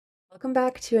Welcome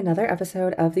back to another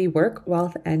episode of the Work,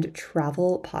 Wealth, and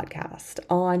Travel podcast.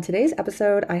 On today's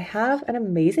episode, I have an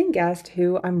amazing guest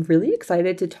who I'm really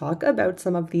excited to talk about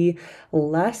some of the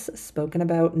less spoken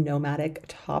about nomadic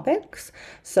topics.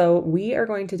 So, we are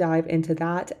going to dive into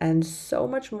that and so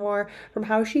much more from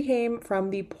how she came from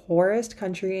the poorest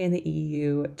country in the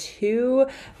EU to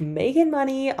making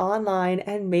money online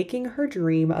and making her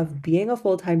dream of being a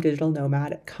full-time digital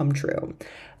nomad come true.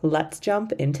 Let's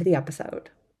jump into the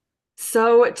episode.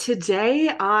 So today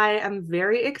I am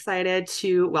very excited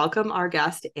to welcome our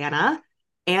guest, Anna.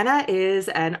 Anna is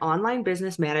an online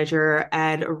business manager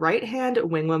and right-hand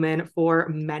wingwoman for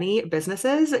many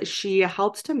businesses. She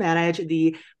helps to manage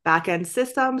the back-end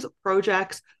systems,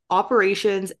 projects,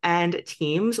 operations, and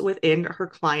teams within her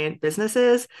client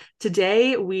businesses.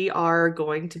 Today, we are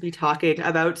going to be talking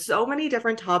about so many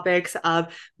different topics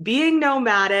of being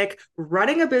nomadic,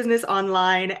 running a business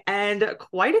online, and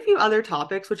quite a few other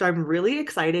topics, which I'm really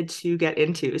excited to get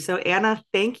into. So, Anna,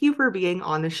 thank you for being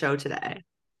on the show today.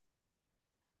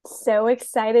 So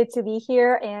excited to be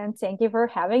here and thank you for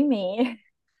having me.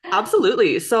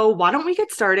 Absolutely. So, why don't we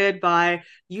get started by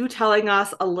you telling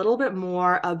us a little bit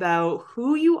more about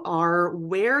who you are,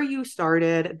 where you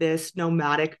started this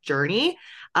nomadic journey?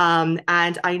 And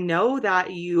I know that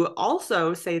you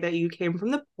also say that you came from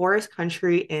the poorest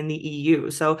country in the EU.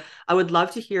 So, I would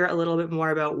love to hear a little bit more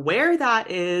about where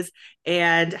that is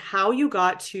and how you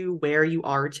got to where you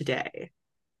are today.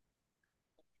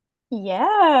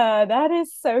 Yeah, that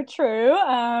is so true.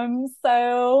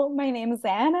 So my name is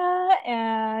Anna,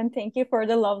 and thank you for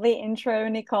the lovely intro,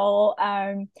 Nicole.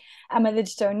 I'm a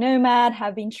digital nomad,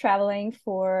 have been traveling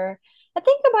for I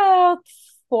think about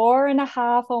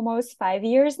 4.5, almost 5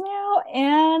 years now,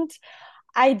 and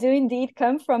I do indeed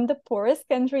come from the poorest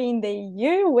country in the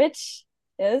EU, which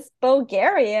is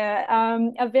Bulgaria.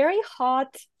 A very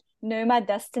hot nomad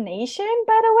destination,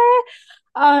 by the way.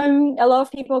 A lot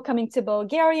of people coming to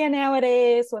Bulgaria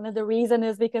nowadays. One of the reasons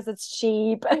is because it's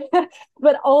cheap,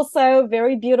 but also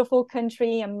very beautiful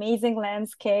country, amazing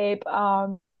landscape.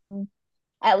 I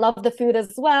love the food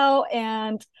as well,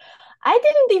 and I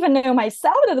didn't even know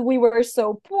myself that we were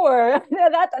so poor.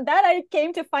 that I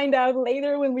came to find out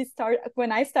later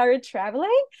when I started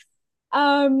traveling.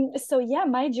 So yeah,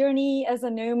 my journey as a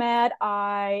nomad,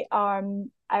 I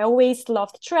always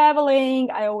loved traveling.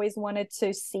 I always wanted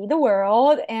to see the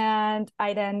world, and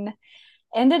I then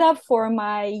ended up for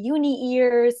my uni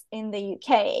years in the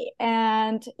UK.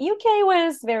 And UK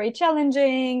was very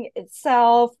challenging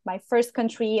itself, my first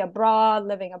country abroad,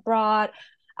 living abroad.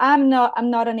 I'm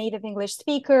not a native English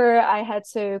speaker. I had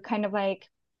to kind of like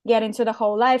get into the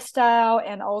whole lifestyle,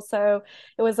 and also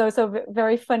it was also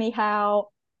very funny how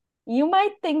you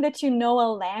might think that you know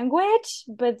a language,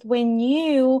 but when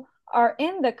you are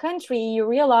in the country, you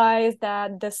realize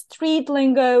that the street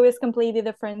lingo is completely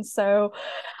different. So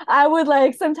I would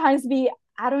like sometimes be,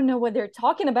 I don't know what they're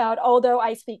talking about, although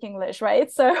I speak English,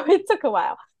 right? So it took a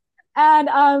while.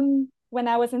 And when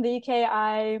I was in the UK,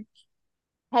 I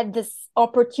had this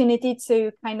opportunity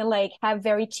to kind of like have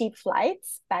very cheap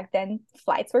flights. Back then,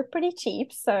 flights were pretty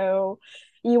cheap. So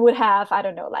you would have, I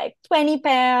don't know, like £20,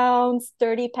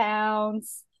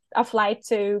 £30, a flight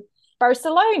to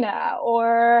Barcelona,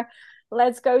 or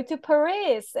let's go to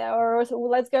Paris, or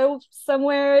let's go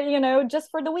somewhere,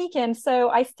 just for the weekend. So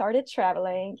I started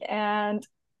traveling and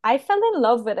I fell in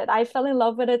love with it. I fell in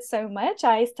love with it so much.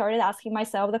 I started asking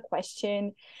myself the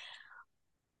question,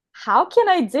 how can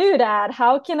I do that?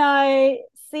 How can I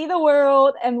see the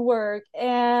world and work?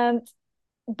 And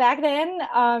back then,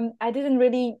 I didn't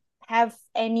really have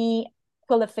any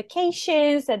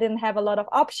qualifications. I didn't have a lot of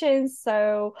options.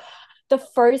 So the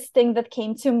first thing that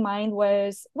came to mind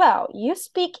was, well, you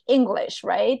speak English,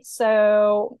 right?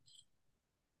 So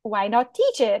why not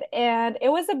teach it? And it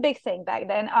was a big thing back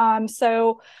then.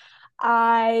 So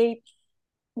I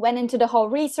went into the whole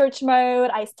research mode.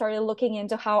 I started looking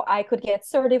into how I could get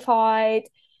certified.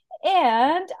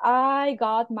 And I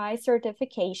got my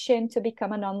certification to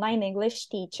become an online English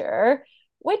teacher,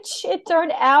 which it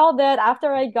turned out that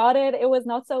after I got it, it was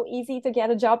not so easy to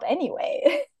get a job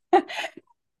anyway.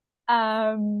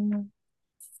 um,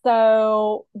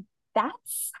 so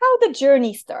that's how the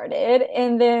journey started.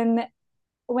 And then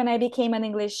when I became an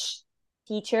English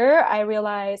teacher, I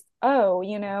realized, oh,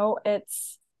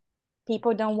 it's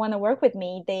people don't want to work with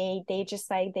me. They just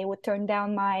like they would turn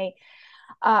down my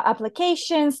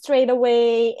application straight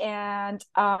away, and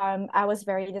I was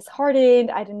very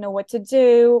disheartened. I didn't know what to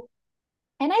do,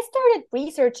 and I started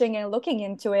researching and looking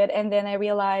into it, and then I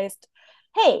realized,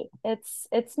 hey,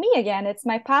 it's me again. It's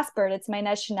my passport. It's my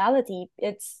nationality.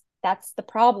 It's That's the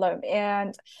problem.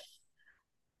 And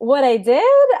What I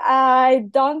did, I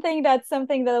don't think that's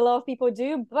something that a lot of people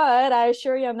do, but I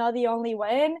assure you I'm not the only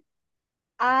one.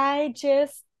 I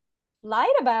just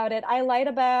lied about it. I lied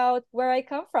about where I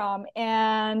come from.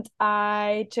 And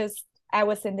I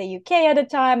was in the UK at the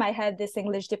time. I had this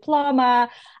English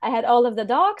diploma. I had all of the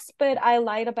docs, but I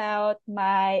lied about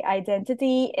my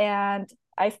identity and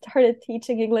I started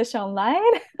teaching English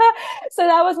online. So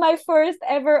that was my first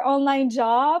ever online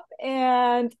job.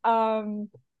 And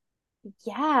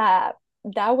yeah,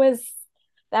 that was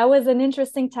that was an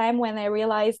interesting time when I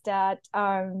realized that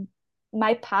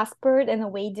my passport in a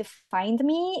way defined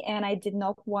me and I did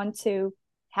not want to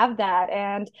have that.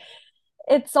 And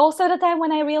it's also the time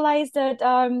when I realized that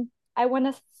I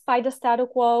want to fight the status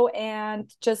quo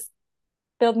and just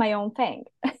build my own thing.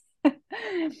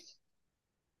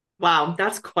 Wow,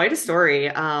 that's quite a story.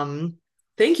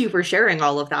 Thank you for sharing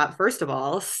all of that, first of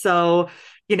all. So,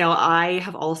 I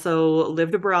have also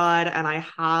lived abroad and I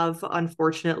have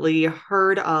unfortunately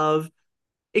heard of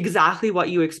exactly what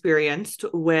you experienced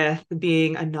with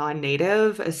being a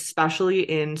non-native, especially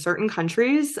in certain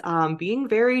countries, being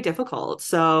very difficult.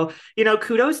 So,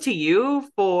 kudos to you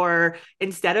for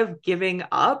instead of giving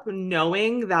up,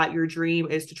 knowing that your dream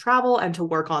is to travel and to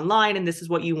work online, and this is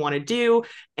what you want to do.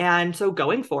 And so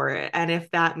going for it. And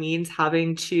if that means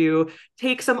having to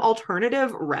take some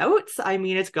alternative routes, I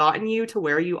mean, it's gotten you to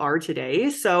where you are today.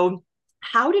 So,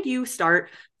 how did you start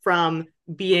from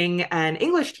being an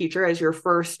English teacher as your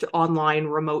first online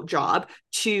remote job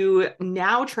to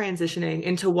now transitioning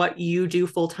into what you do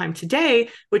full time today,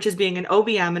 which is being an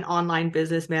OBM, an online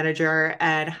business manager,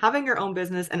 and having your own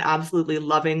business and absolutely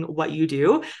loving what you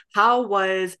do? How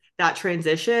was that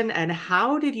transition? And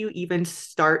how did you even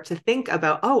start to think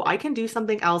about, oh, I can do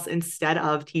something else instead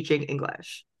of teaching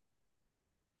English?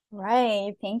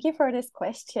 Right. Thank you for this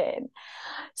question.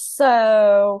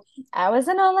 So, I was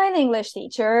an online English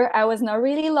teacher. I was not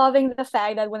really loving the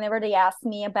fact that whenever they asked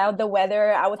me about the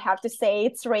weather, I would have to say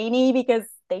it's rainy because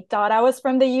they thought I was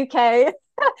from the UK.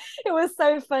 It was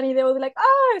so funny. They would be like,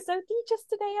 "Oh, so teach us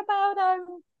today about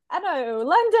I don't know,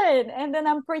 London." And then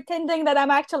I'm pretending that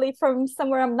I'm actually from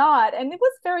somewhere I'm not. And it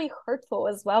was very hurtful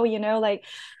as well, like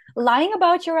lying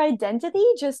about your identity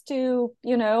just to,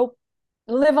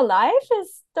 live a life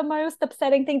is the most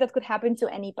upsetting thing that could happen to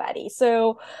anybody.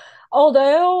 So,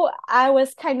 although I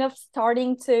was kind of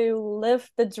starting to live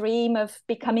the dream of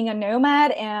becoming a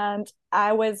nomad and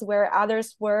I was where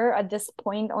others were at this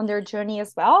point on their journey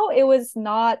as well, it was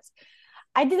not,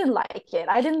 I didn't like it.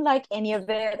 I didn't like any of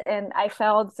it. And I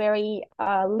felt very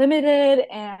limited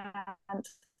and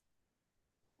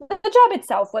the job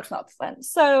itself was not fun.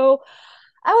 So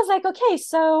I was like, okay,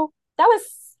 so that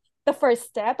was the first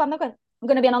step. I'm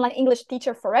gonna be an online English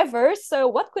teacher forever. So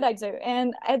what could I do?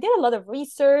 And I did a lot of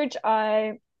research.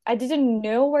 I didn't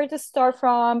know where to start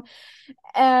from.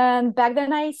 And back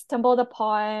then I stumbled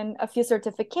upon a few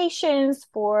certifications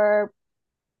for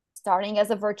starting as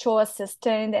a virtual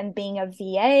assistant and being a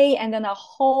VA, and then a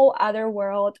whole other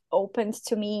world opened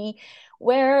to me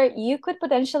where you could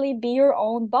potentially be your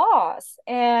own boss.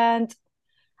 And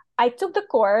I took the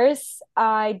course.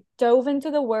 I dove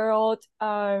into the world.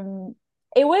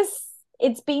 It was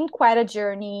it's been quite a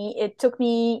journey. It took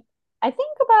me, I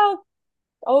think, about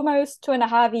almost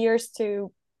 2.5 years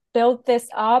to build this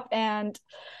up, and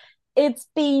it's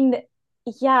been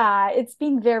it's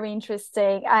been very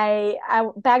interesting. I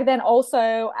back then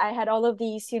also I had all of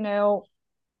these,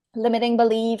 limiting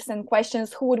beliefs and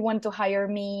questions. Who would want to hire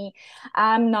me?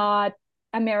 I'm not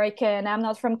American. I'm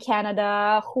not from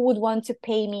Canada. Who would want to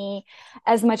pay me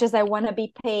as much as I want to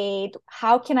be paid?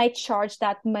 How can I charge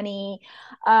that money?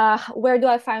 Where do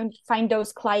I find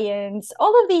those clients?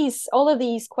 All of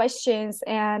these questions,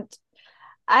 and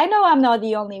I know I'm not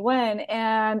the only one.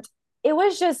 And it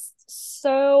was just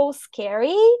so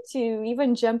scary to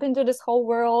even jump into this whole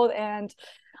world. And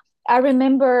I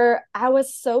remember I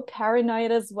was so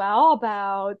paranoid as well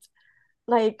about,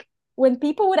 like, when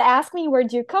people would ask me, where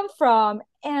do you come from?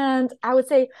 And I would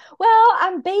say, well,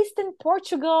 I'm based in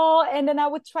Portugal. And then I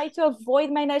would try to avoid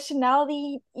my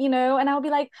nationality, and I would be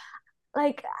like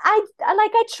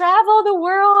I travel the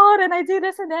world and I do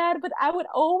this and that, but I would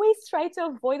always try to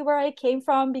avoid where I came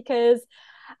from because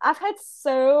I've had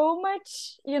so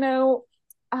much,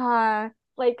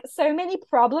 like so many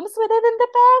problems with it in the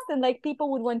past, and like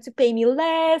people would want to pay me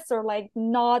less or like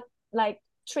not like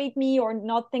treat me or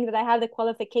not think that I have the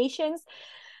qualifications.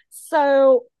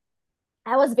 So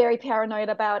I was very paranoid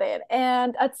about it.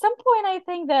 And at some point I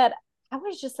think that I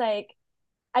was just like,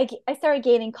 I started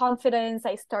gaining confidence.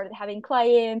 I started having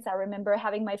clients. I remember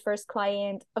having my first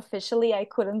client officially. I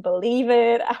couldn't believe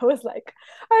it. I was like,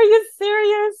 are you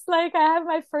serious? Like, I have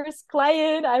my first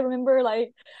client. I remember,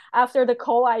 like, after the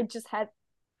call, I just had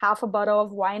half a bottle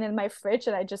of wine in my fridge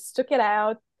and I just took it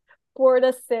out, poured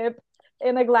a sip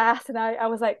in a glass, and I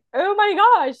was like, oh my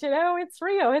gosh, it's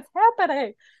real, it's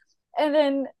happening. And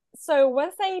then, so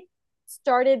once I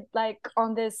started like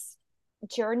on this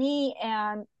journey,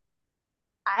 and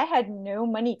I had no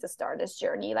money to start this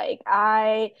journey. Like,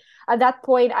 at that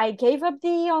point, I gave up the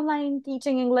online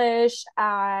teaching English.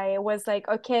 I was like,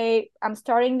 okay, I'm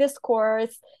starting this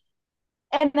course.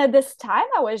 And at this time,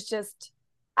 I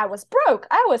was broke.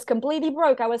 I was completely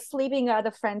broke. I was sleeping at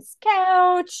a friend's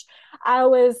couch. I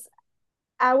was,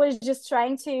 I was just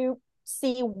trying to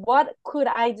see what could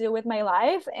I do with my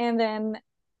life. And then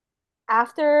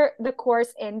after the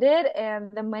course ended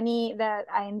and the money that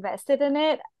I invested in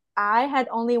it, I had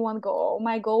only one goal.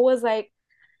 My goal was like,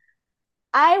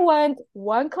 I want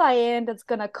one client that's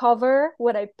gonna cover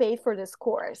what I paid for this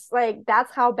course. Like,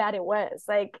 that's how bad it was.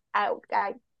 Like, I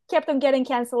kept on getting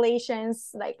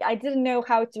cancellations. Like, I didn't know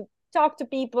how to talk to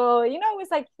people.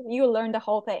 It's like you learn the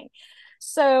whole thing.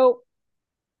 So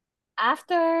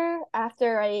after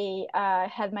I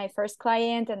had my first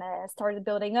client and I started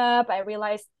building up, I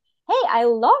realized, hey, I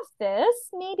love this.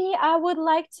 Maybe I would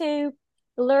like to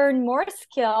learn more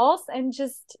skills and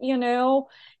just,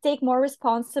 take more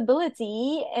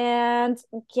responsibility and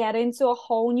get into a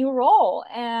whole new role.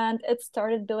 And it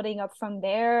started building up from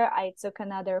there. I took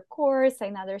another course,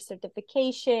 another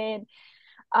certification.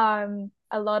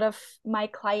 A lot of my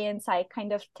clients, I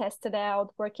kind of tested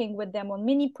out working with them on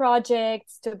mini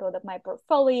projects to build up my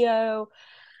portfolio.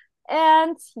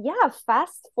 And yeah,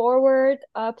 fast forward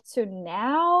up to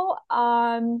now.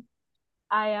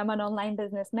 I am an online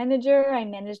business manager. I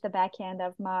manage the back end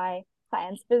of my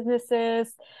clients'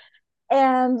 businesses,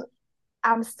 and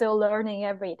I'm still learning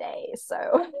every day.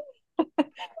 So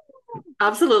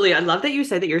Absolutely. I love that you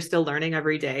say that you're still learning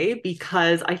every day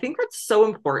because I think that's so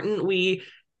important. We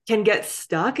can get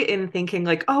stuck in thinking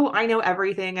like, oh, I know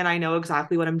everything and I know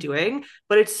exactly what I'm doing,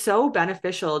 but it's so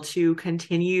beneficial to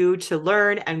continue to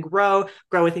learn and grow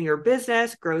within your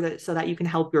business, grow that so that you can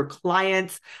help your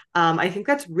clients. I think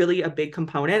that's really a big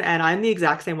component. And I'm the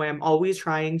exact same way. I'm always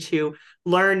trying to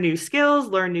learn new skills,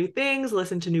 learn new things,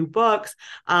 listen to new books,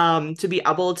 to be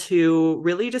able to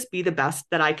really just be the best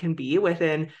that I can be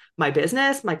within my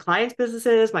business, my clients'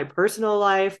 businesses, my personal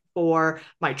life, for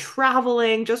my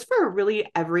traveling, just for really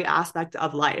every aspect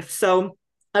of life. So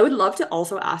I would love to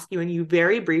also ask you, and you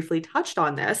very briefly touched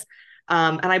on this,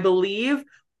 and I believe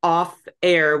off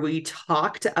air, we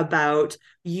talked about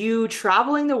you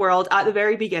traveling the world at the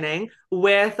very beginning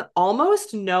with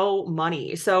almost no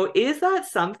money. So, is that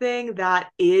something that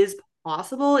is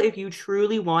possible if you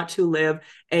truly want to live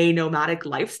a nomadic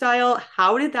lifestyle?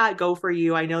 How did that go for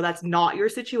you? I know that's not your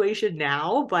situation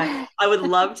now, but I would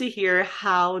love to hear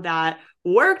how that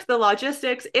worked, the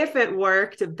logistics, if it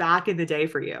worked back in the day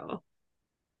for you.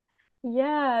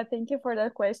 yeah, thank you for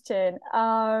that question.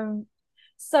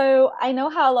 So I know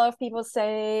how a lot of people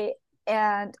say,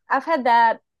 and I've had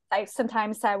that. Like,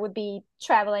 sometimes I would be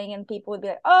traveling and people would be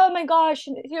like, "Oh my gosh,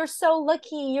 you're so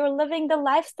lucky. You're living the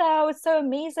lifestyle. It's so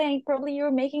amazing. Probably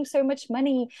you're making so much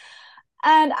money."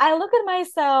 And I look at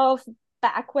myself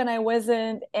back when I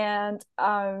wasn't, and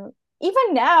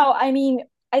even now, I mean,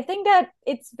 I think that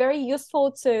it's very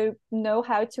useful to know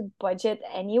how to budget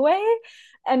anyway,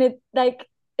 and it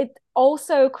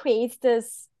also creates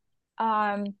this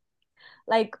um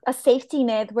like a safety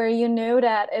net where you know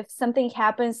that if something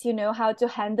happens, you know how to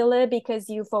handle it because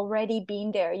you've already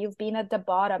been there. You've been at the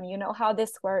bottom. You know how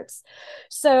this works.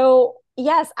 So,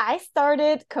 yes, I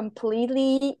started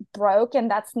completely broke,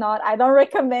 and I don't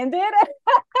recommend it.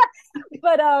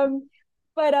 but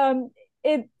but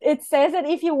it says that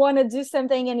if you want to do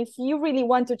something and if you really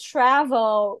want to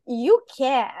travel, you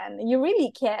can. You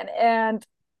really can. And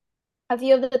a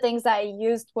few of the things I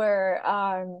used were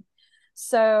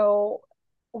so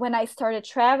when I started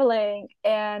traveling,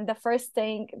 and the first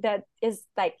thing that is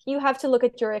like, you have to look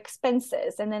at your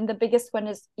expenses. And then the biggest one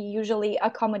is usually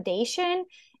accommodation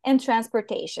and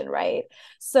transportation, right?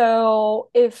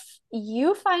 So if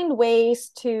you find ways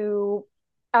to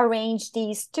arrange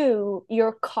these two,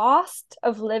 your cost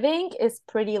of living is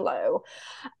pretty low.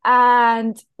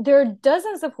 And there are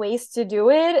dozens of ways to do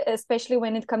it, especially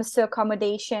when it comes to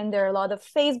accommodation. There are a lot of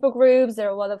Facebook groups, there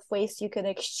are a lot of ways you can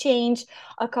exchange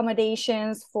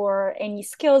accommodations for any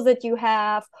skills that you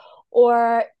have.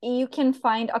 or you can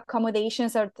find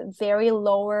accommodations at very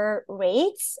lower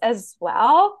rates as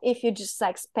well if you just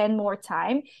like spend more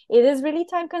time. It is really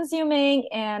time consuming,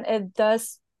 and it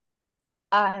does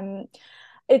um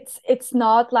it's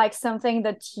not like something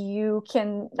that you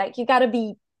can like, you got to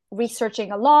be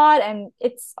researching a lot, and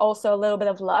it's also a little bit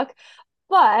of luck.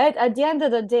 But at the end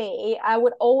of the day, I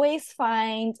would always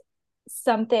find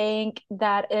something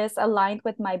that is aligned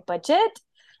with my budget,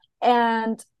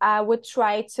 and I would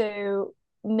try to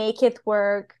make it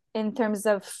work in terms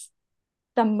of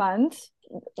the month,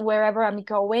 wherever I'm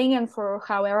going and for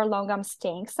however long I'm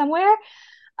staying somewhere.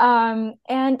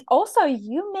 And also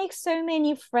you make so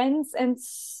many friends, and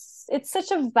it's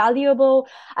such a valuable,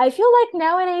 I feel like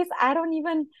nowadays I don't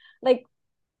even like,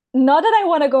 not that I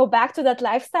want to go back to that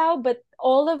lifestyle, but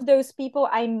all of those people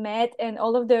I met and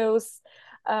all of those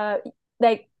uh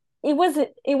like it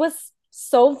was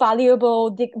so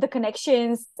valuable, the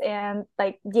connections and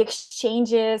like the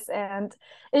exchanges, and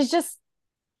it's just,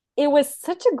 it was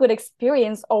such a good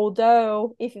experience,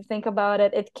 although if you think about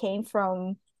it, it came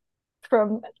from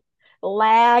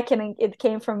lack, and it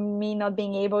came from me not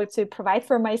being able to provide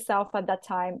for myself at that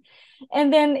time.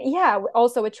 And then yeah,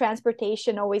 also with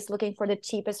transportation, always looking for the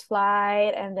cheapest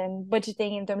flight, and then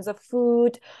budgeting in terms of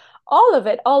food, all of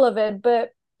it.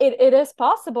 But it is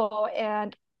possible.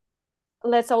 And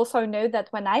let's also note that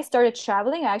when I started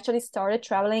traveling, I actually started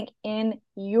traveling in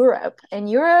Europe, and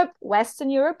Europe,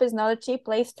 Western Europe, is not a cheap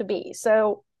place to be.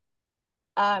 So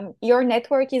your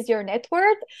network is your net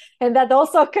worth, and that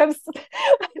also comes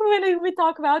when we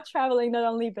talk about traveling, not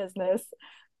only business.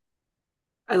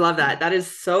 I love that. That is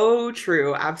so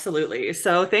true. Absolutely.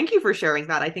 So thank you for sharing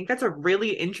that. I think that's a really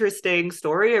interesting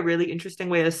story, a really interesting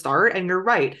way to start. And you're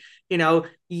right.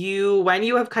 When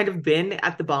you have kind of been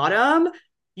at the bottom,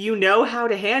 you know how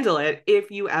to handle it if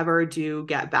you ever do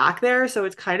get back there. So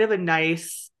it's kind of a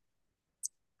nice,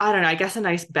 I don't know, I guess a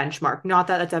nice benchmark. Not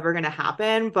that that's ever going to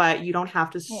happen, but you don't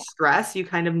have to Yeah. stress. You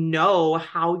kind of know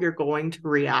how you're going to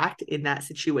react in that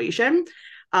situation.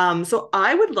 So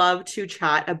I would love to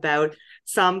chat about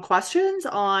some questions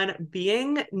on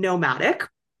being nomadic.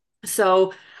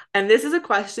 So, and this is a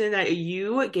question that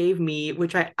you gave me,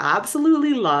 which I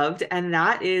absolutely loved. And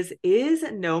that is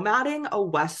nomading a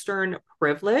Western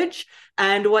privilege?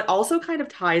 And what also kind of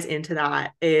ties into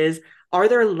that is, are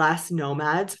there less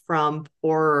nomads from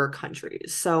poorer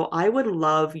countries? So I would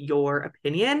love your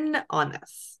opinion on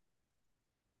this.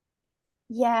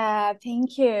 Yeah,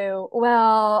 thank you.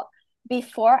 Well,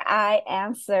 before I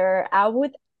answer, I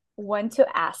would want to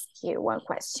ask you one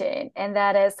question, and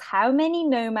that is, how many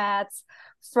nomads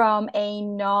from a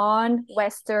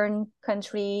non-Western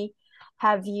country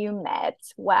have you met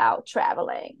while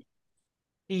traveling?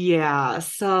 Yeah,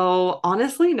 so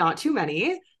honestly, not too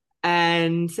many.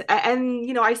 And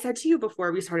I said to you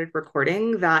before we started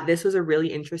recording that this was a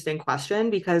really interesting question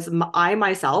because I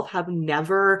myself have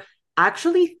never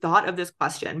actually thought of this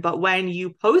question. But when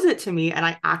you pose it to me and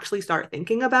I actually start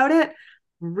thinking about it,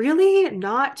 really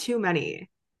not too many.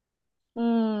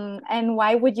 And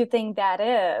why would you think that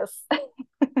is?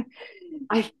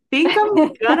 I think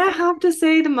I'm gonna have to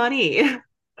say the money.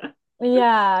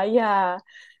 Yeah, yeah.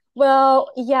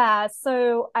 Well, yeah,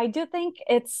 so I do think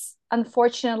it's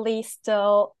unfortunately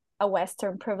still a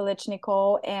Western privilege,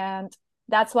 Nicole, and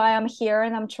that's why I'm here,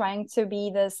 and I'm trying to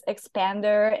be this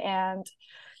expander and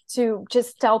to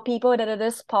just tell people that it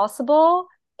is possible,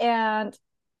 and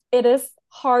it is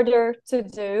harder to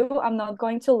do. I'm not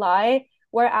going to lie.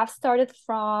 Where I've started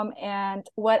from and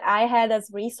what I had as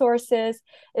resources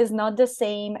is not the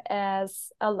same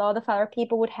as a lot of other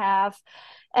people would have.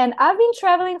 And I've been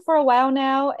traveling for a while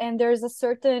now, and there's a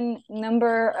certain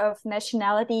number of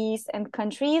nationalities and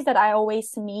countries that I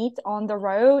always meet on the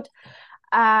road.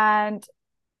 And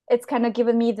it's kind of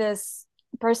given me this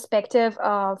perspective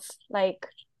of like,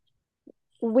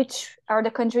 which are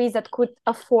the countries that could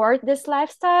afford this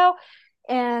lifestyle.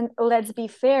 And let's be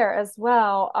fair as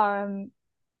well.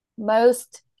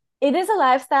 Most It is a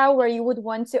lifestyle where you would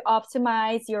want to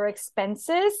optimize your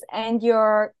expenses and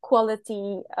your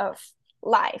quality of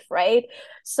life, right?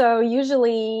 So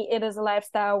usually it is a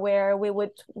lifestyle where we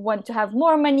would want to have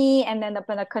more money and end up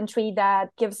in a country that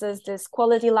gives us this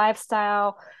quality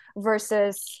lifestyle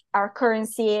versus our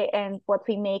currency and what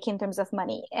we make in terms of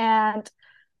money. And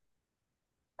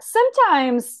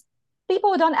sometimes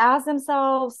people don't ask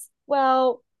themselves,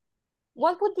 well,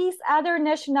 what would these other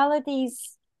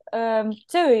nationalities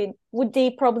do? Would they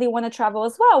probably want to travel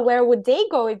as well? Where would they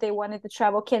go if they wanted to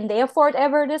travel? Can they afford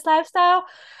ever this lifestyle?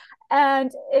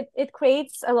 And it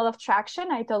creates a lot of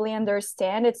traction. I totally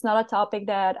understand. It's not a topic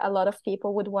that a lot of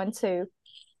people would want to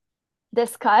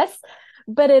discuss.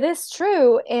 But it is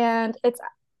true. And it's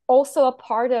also a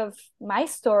part of my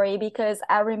story because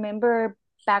I remember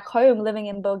back home living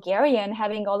in Bulgaria and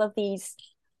having all of these,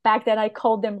 back then I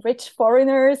called them rich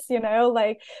foreigners,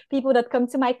 like people that come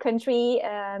to my country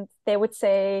and they would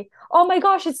say, "Oh my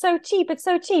gosh, it's so cheap, it's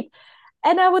so cheap."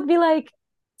 And I would be like,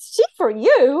 "It's cheap for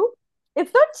you.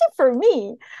 It's not cheap for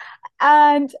me."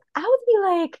 And I would be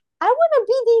like, I want to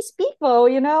be these people,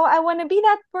 I want to be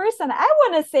that person. I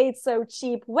want to say it's so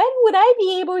cheap. When would I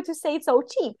be able to say it's so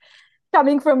cheap?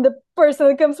 Coming from the person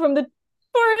that comes from the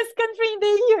poorest country in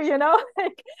the EU.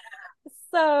 Like,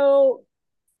 so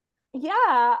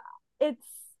yeah, it's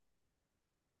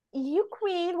you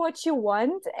create what you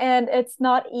want, and it's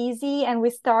not easy. And we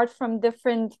start from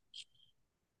different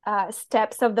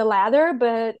steps of the ladder,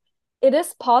 but it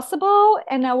is possible.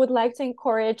 And I would like to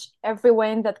encourage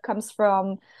everyone that comes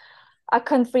from a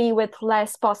country with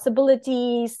less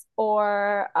possibilities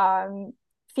or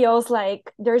feels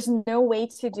like there's no way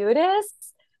to do this.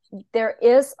 There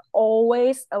is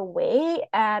always a way.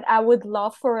 And I would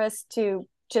love for us to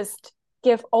just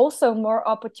give also more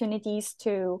opportunities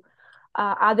to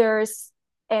others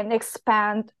and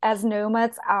expand as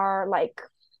nomads our like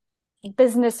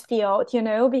business field,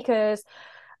 because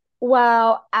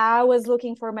while I was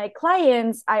looking for my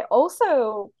clients, I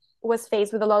also was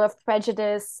faced with a lot of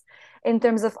prejudice in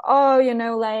terms of, oh,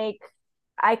 like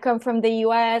I come from the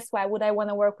US, why would I want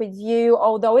to work with you?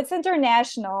 Although it's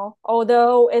international,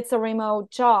 although it's a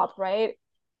remote job, right?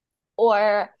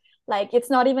 Or like it's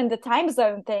not even the time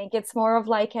zone thing. It's more of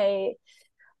like a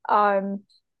um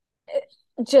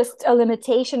just a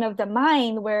limitation of the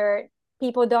mind where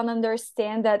people don't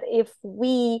understand that if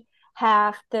we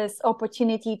have this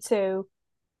opportunity to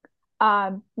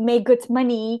make good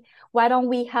money, why don't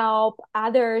we help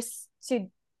others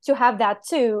to have that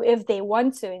too if they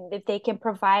want to and if they can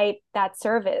provide that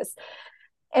service.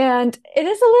 And it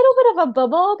is a little bit of a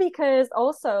bubble because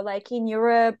also like in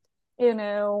Europe, you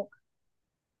know,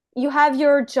 you have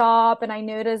your job, and I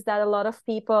noticed that a lot of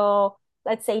people,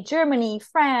 let's say Germany,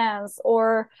 France,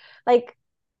 or like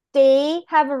they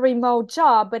have a remote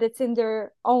job, but it's in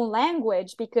their own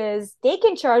language because they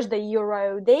can charge the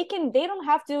euro. They don't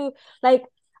have to like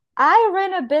I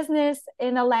run a business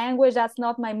in a language that's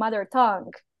not my mother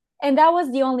tongue. And that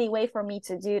was the only way for me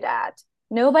to do that.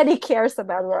 Nobody cares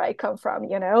about where I come from,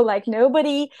 like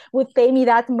nobody would pay me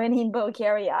that money in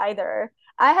Bulgaria either.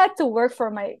 I had to work for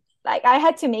my like I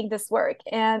had to make this work,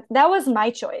 and that was my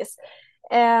choice.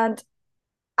 And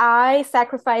I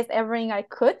sacrificed everything I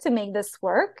could to make this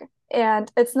work,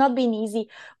 and it's not been easy,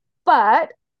 but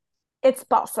it's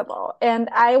possible. And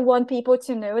I want people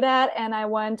to know that, and I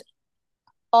want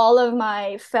all of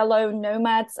my fellow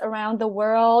nomads around the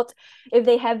world, if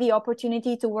they have the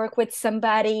opportunity to work with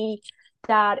somebody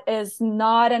that is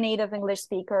not a native English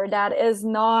speaker, that is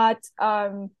not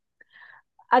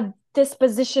at this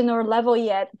position or level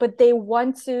yet, but they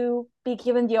want to be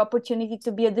given the opportunity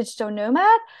to be a digital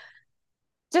nomad,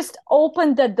 just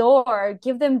open the door,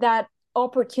 give them that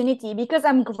opportunity, because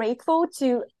I'm grateful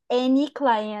to any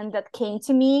client that came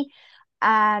to me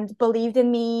and believed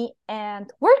in me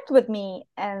and worked with me.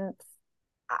 And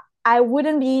I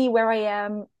wouldn't be where I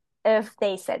am if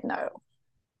they said no.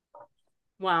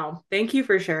 Wow, thank you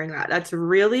for sharing that. That's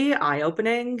really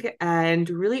eye-opening and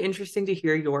really interesting to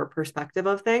hear your perspective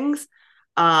of things.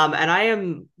 And I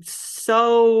am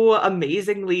so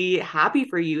amazingly happy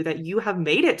for you that you have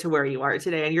made it to where you are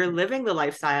today and you're living the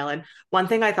lifestyle. And one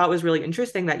thing I thought was really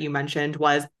interesting that you mentioned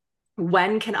was,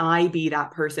 when can I be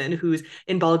that person who's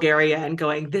in Bulgaria and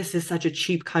going, this is such a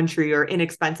cheap country or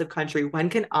inexpensive country? When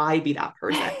can I be that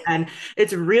person? And it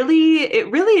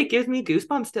gives me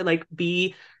goosebumps to like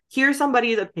be hear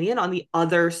somebody's opinion on the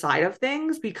other side of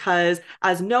things, because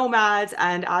as nomads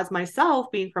and as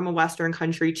myself being from a Western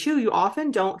country too, you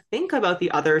often don't think about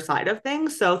the other side of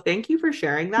things. So thank you for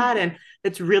sharing that. And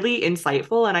it's really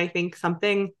insightful. And I think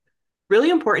something really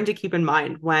important to keep in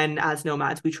mind when, as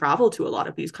nomads, we travel to a lot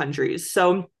of these countries.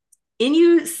 So, in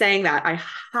you saying that, I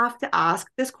have to ask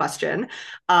this question.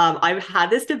 I've had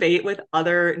this debate with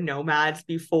other nomads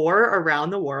before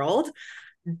around the world.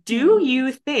 Do Hmm.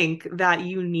 you think that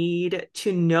you need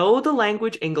to know the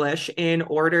language English in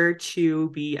order to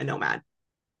be a nomad?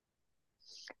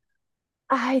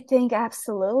 I think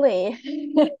absolutely.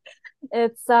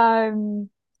 it's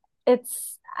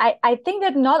I think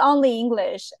that not only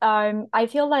English, I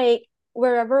feel like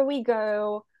wherever we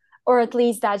go, or at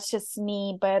least that's just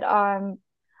me, but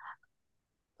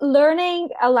learning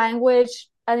a language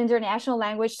an international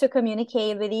language to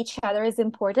communicate with each other is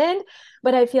important.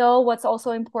 But I feel what's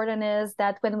also important is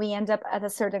that when we end up at a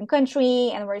certain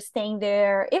country and we're staying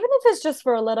there, even if it's just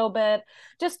for a little bit,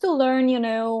 just to learn,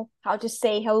 how to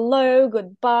say hello,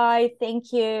 goodbye,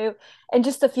 thank you, and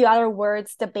just a few other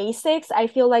words, the basics, I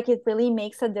feel like it really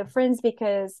makes a difference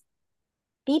because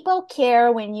people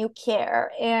care when you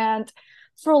care. And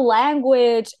through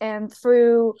language and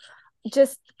through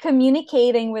just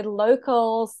communicating with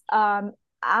locals,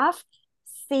 I've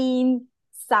seen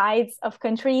sides of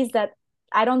countries that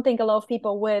I don't think a lot of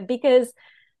people would, because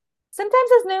sometimes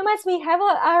as nomads we have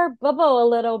our bubble a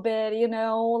little bit,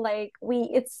 like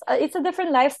it's a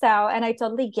different lifestyle, and I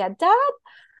totally get that.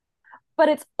 But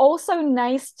it's also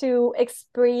nice to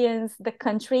experience the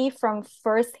country from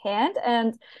firsthand.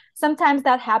 And sometimes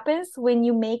that happens when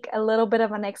you make a little bit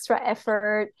of an extra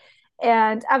effort.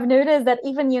 And I've noticed that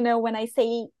even, when I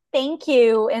say thank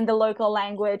you in the local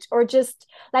language, or just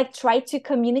like try to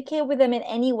communicate with them in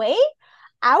any way,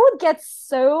 I would get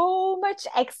so much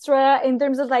extra in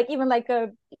terms of like even like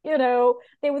they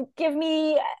would give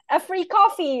me a free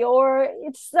coffee, or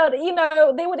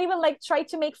they would even like try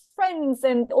to make friends,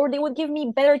 and or they would give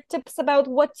me better tips about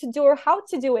what to do or how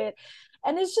to do it.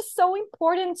 And it's just so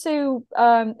important to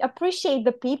appreciate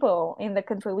the people in the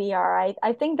country we are.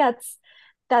 I think that's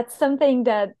something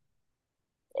that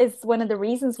is one of the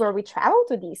reasons where we travel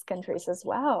to these countries as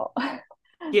well.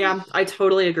 Yeah, I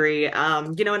totally agree.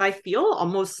 And I feel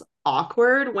almost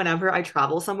awkward whenever I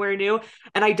travel somewhere new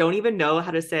and I don't even know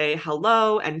how to say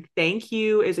hello, and thank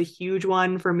you is a huge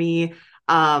one for me.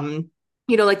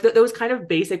 Like those kind of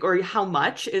basic, or how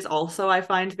much is also I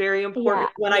find very Yeah, important.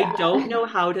 When I yeah. don't know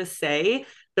how to say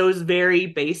those very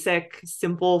basic,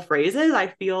 simple phrases, I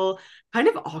feel kind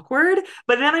of awkward.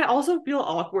 But then I also feel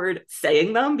awkward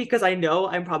saying them because I know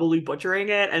I'm probably butchering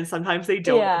it, and sometimes they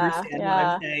don't Yeah, understand what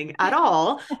I'm yeah. saying at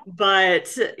all.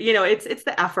 But it's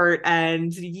the effort,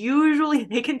 and usually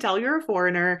they can tell you're a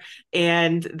foreigner,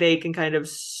 and they can kind of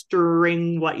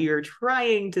string what you're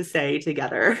trying to say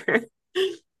together.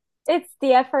 It's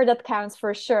the effort that counts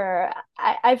for sure.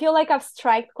 I feel like I've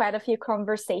struck quite a few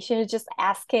conversations just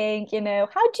asking,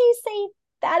 how do you say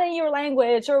that in your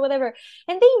language or whatever?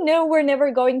 And they know we're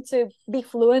never going to be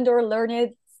fluent or learn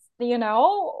it,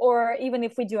 or even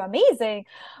if we do amazing.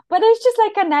 But it's just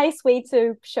like a nice way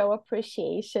to show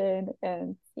appreciation.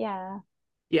 And yeah.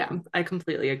 Yeah, I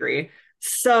completely agree.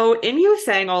 So, in you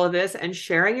saying all of this and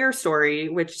sharing your story,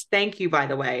 which thank you, by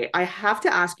the way, I have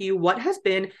to ask you, what has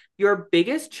been your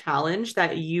biggest challenge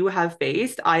that you have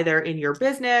faced, either in your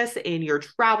business, in your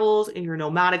travels, in your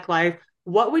nomadic life?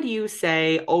 What would you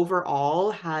say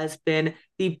overall has been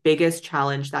the biggest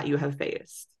challenge that you have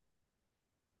faced?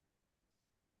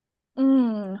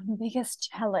 Biggest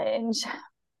challenge.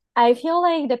 I feel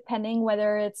like depending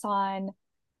whether it's on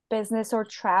business or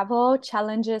travel,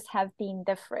 challenges have been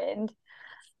different.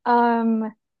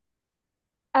 Um,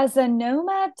 as a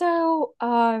nomad though,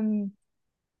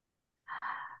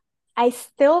 I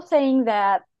still think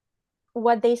that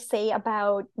what they say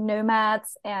about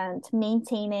nomads and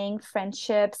maintaining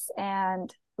friendships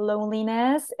and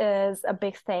loneliness is a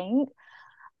big thing.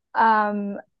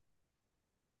 Um,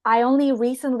 I only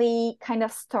recently kind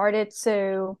of started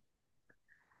to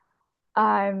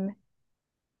um,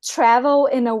 travel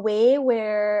in a way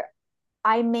where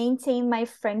I maintain my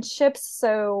friendships.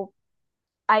 So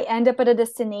I end up at a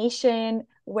destination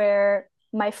where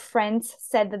my friends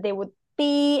said that they would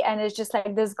be, and it's just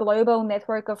like this global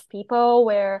network of people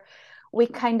where we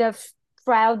kind of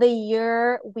throughout the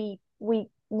year we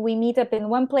meet up in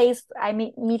one place. I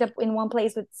meet up in one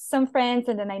place with some friends,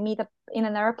 and then I meet up in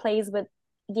another place with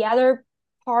the other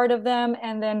part of them,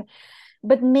 and then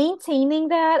but maintaining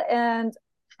that and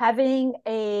having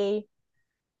a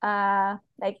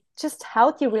like just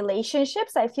healthy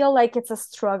relationships, I feel like it's a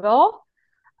struggle.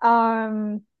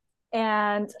 um,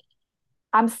 and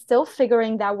I'm still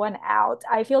figuring that one out.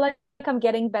 I feel like I'm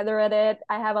getting better at it.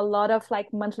 I have a lot of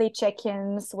like monthly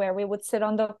check-ins where we would sit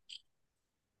on the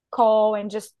call and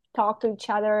just talk to each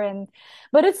other, and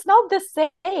but it's not the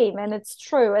same, and it's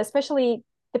true, especially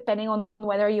depending on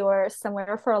whether you're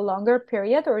somewhere for a longer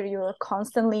period or you're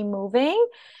constantly moving,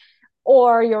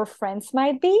 or your friends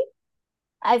might be.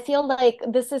 I feel like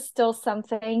this is still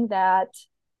something that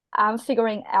I'm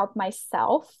figuring out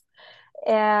myself,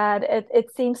 and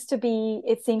it seems to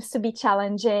be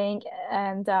challenging.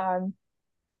 And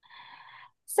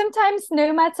sometimes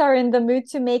nomads are in the mood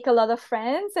to make a lot of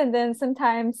friends, and then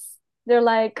sometimes they're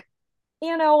like,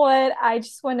 you know what, I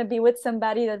just want to be with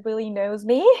somebody that really knows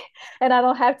me and I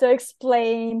don't have to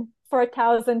explain for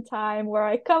 1,000 times where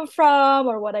I come from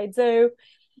or what I do.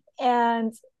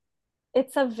 And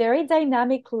it's a very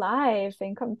dynamic life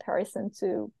in comparison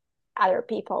to other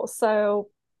people. So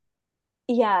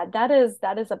yeah, that is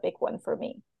a big one for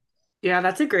me. Yeah,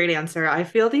 that's a great answer. I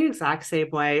feel the exact same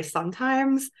way.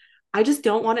 Sometimes I just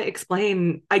don't want to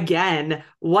explain again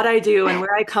what I do and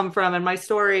where I come from and my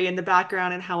story and the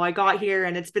background and how I got here.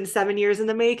 And it's been 7 years in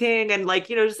the making and like,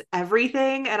 just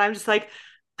everything. And I'm just like,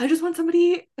 I just want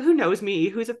somebody who knows me,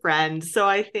 who's a friend. So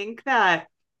I think that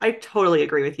I totally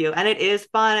agree with you. And it is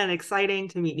fun and exciting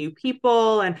to meet new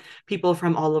people and people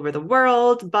from all over the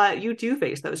world, but you do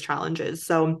face those challenges.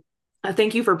 So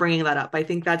thank you for bringing that up. I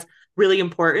think that's really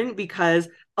important because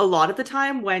a lot of the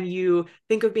time when you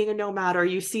think of being a nomad or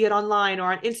you see it online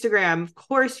or on Instagram, of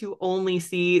course, you only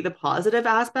see the positive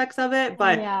aspects of it,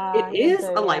 but it Yeah, you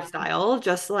is a do, yeah. lifestyle.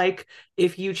 Just like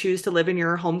if you choose to live in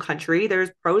your home country,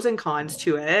 there's pros and cons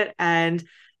to it. And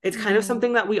it's kind of Mm.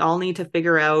 something that we all need to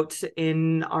figure out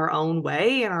in our own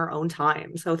way, in our own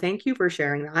time. So thank you for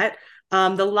sharing that.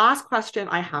 The last question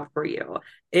I have for you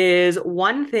is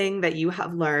one thing that you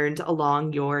have learned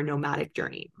along your nomadic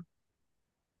journey.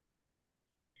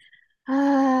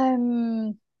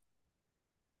 Um,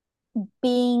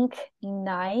 Being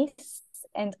nice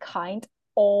and kind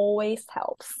always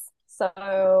helps.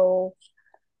 So,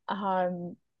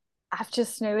 um, I've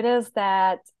just noticed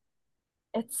that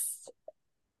it's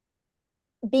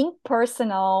being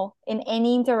personal in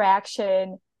any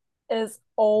interaction is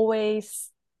always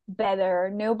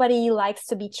better. Nobody likes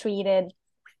to be treated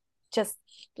just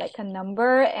like a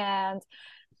number. And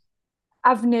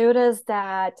I've noticed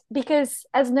that because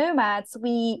as nomads,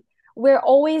 we're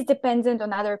always dependent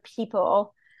on other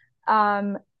people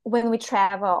when we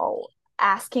travel,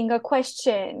 asking a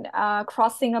question,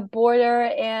 crossing a border,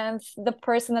 and the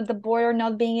person at the border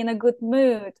not being in a good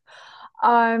mood,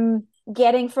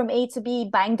 getting from A to B,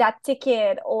 buying that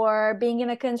ticket, or being in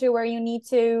a country where you need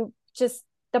to just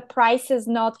the price is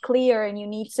not clear and you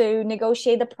need to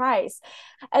negotiate the price.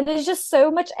 And there's just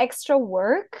so much extra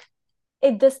work.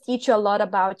 It does teach you a lot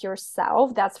about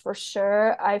yourself, that's for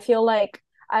sure. I feel like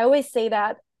I always say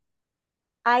that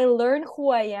I learn who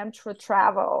I am through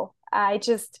travel. I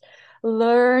just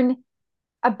learn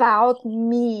about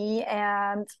me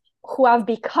and who I've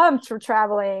become through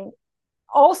traveling,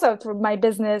 also through my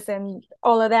business and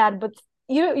all of that. But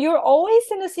you're always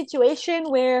in a situation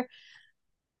where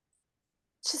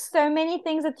just so many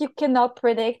things that you cannot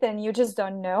predict and you just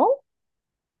don't know.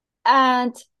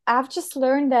 And I've just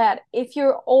learned that if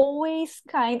you're always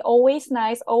kind, always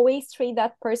nice, always treat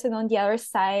that person on the other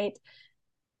side,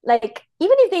 like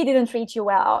even if they didn't treat you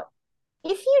well,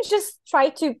 if you just try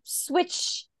to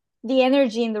switch the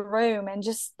energy in the room and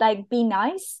just like be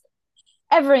nice,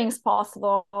 everything's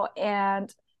possible.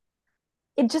 And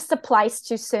it just applies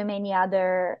to so many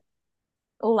other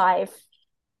life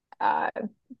uh,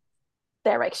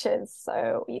 directions.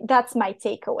 So that's my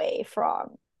takeaway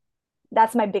from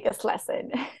that's my biggest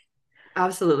lesson.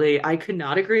 Absolutely. I could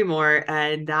not agree more.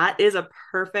 And that is a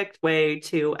perfect way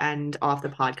to end off the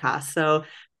podcast. So,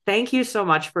 thank you so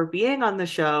much for being on the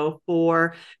show,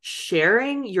 for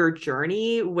sharing your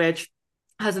journey, which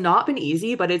has not been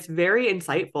easy, but it's very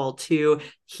insightful to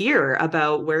hear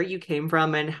about where you came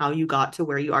from and how you got to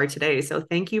where you are today. So,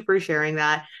 thank you for sharing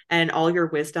that and all your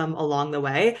wisdom along the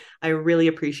way. I really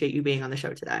appreciate you being on the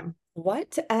show today.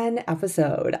 What an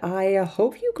episode. I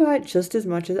hope you got just as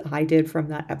much as I did from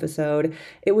that episode.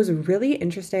 It was really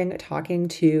interesting talking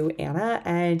to Anna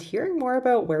and hearing more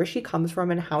about where she comes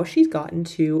from and how she's gotten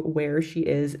to where she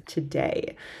is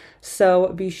today. So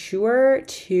be sure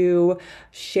to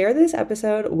share this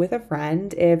episode with a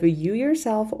friend if you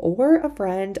yourself or a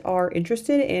friend are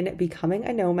interested in becoming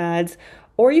a nomad,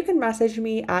 or you can message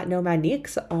me at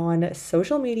Nomadniques on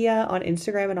social media, on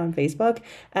Instagram and on Facebook.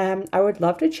 I would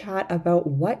love to chat about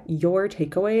what your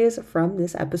takeaways from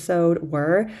this episode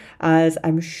were, as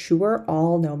I'm sure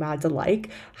all nomads alike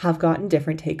have gotten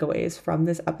different takeaways from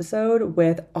this episode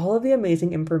with all of the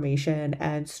amazing information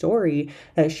and story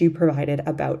that she provided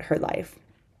about her life.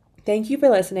 Thank you for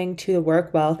listening to the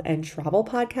Work, Wealth, and Travel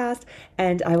podcast,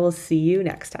 and I will see you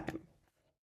next time.